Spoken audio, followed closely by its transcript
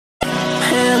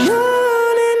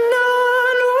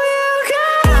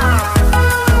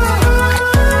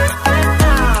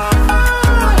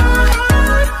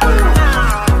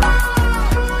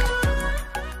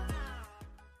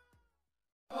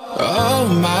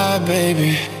my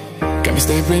baby got me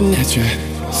staring at you,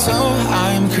 so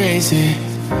I'm crazy.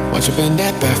 Won't you bend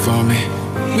that back for me?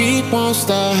 We won't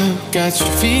stop, got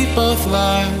your feet both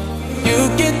locked. You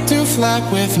get to fly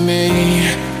with me.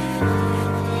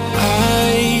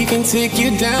 I can take you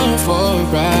down for a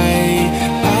ride.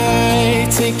 I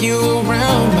take you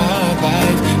around my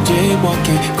life.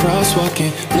 Jaywalking,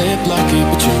 crosswalking, lip locking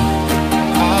with you.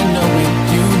 I know it,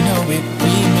 you know it,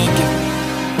 we make it.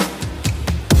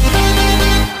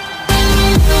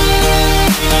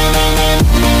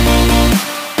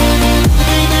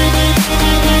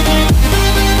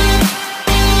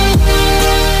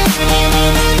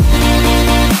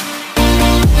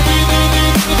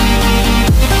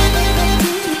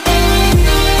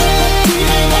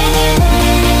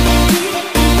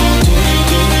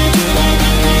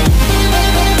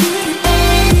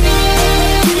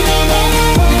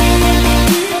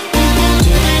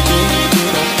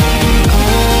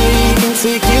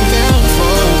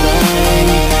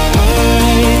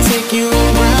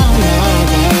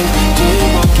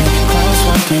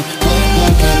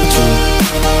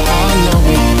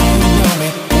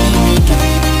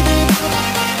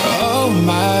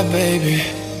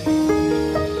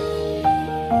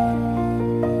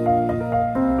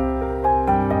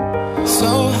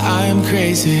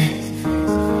 Crazy.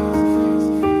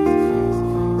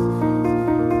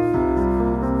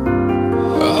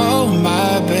 Oh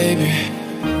my baby,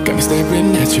 got me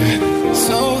staring at you,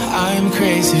 so I'm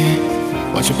crazy.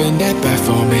 Won't you bend that back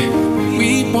for me?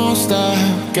 We won't stop,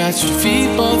 got your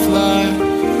feet both locked.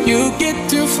 You get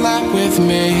to fly with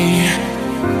me.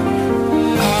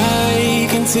 I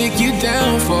can take you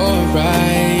down for a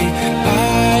ride.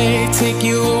 I take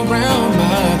you around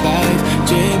my life.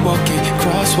 Jaywalking,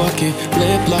 crosswalking,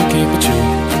 lip locking with you.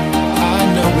 I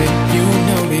know it, you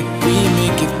know it, we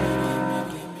make it.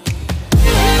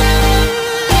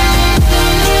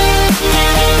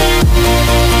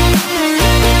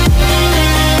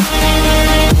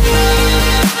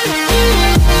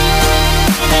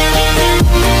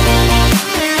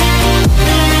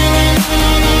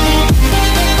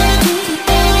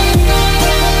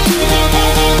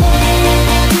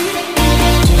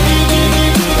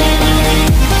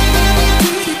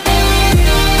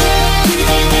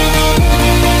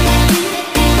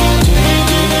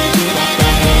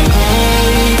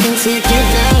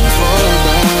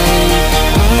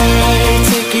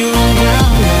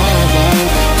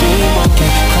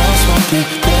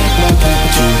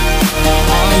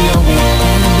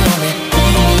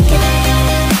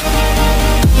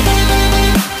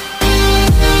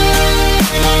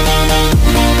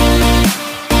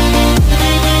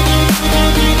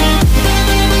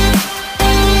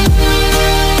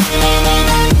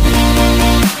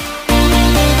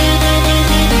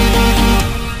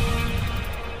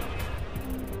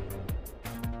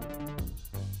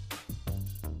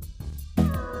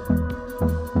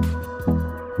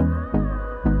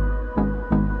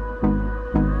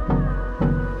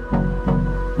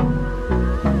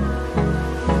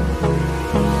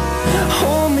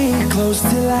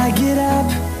 Till I get up,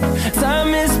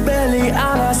 time is barely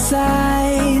on our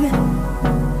side.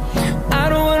 I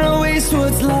don't wanna waste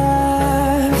what's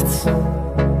left.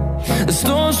 The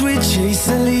storms we chase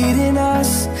are leading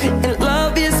us, and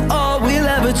love is all we'll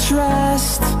ever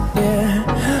trust. Yeah,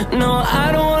 no,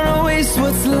 I don't wanna waste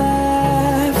what's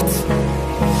left.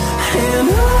 And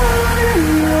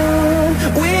on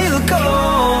we'll go,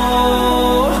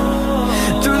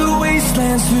 through the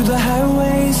wastelands, through the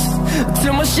highways,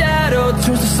 till my shadow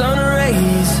turns to sun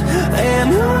rays.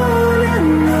 And on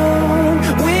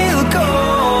we'll go,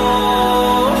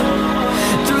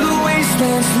 through the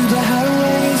wastelands, through the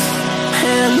highways.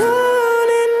 And on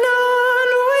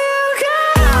we'll go.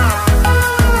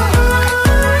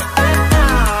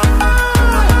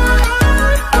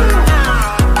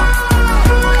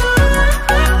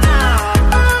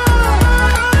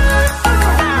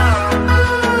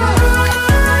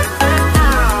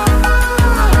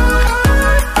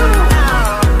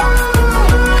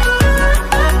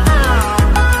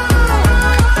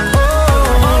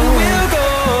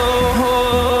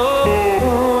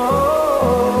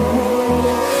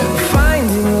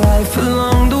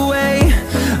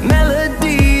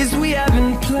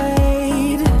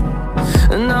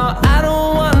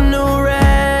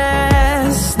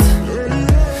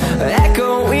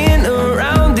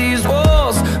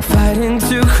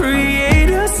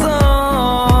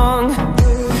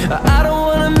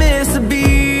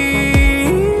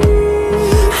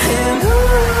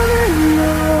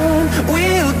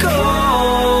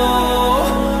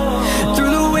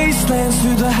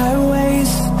 Through the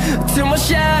highways, till my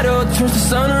shadow turns to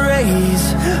sun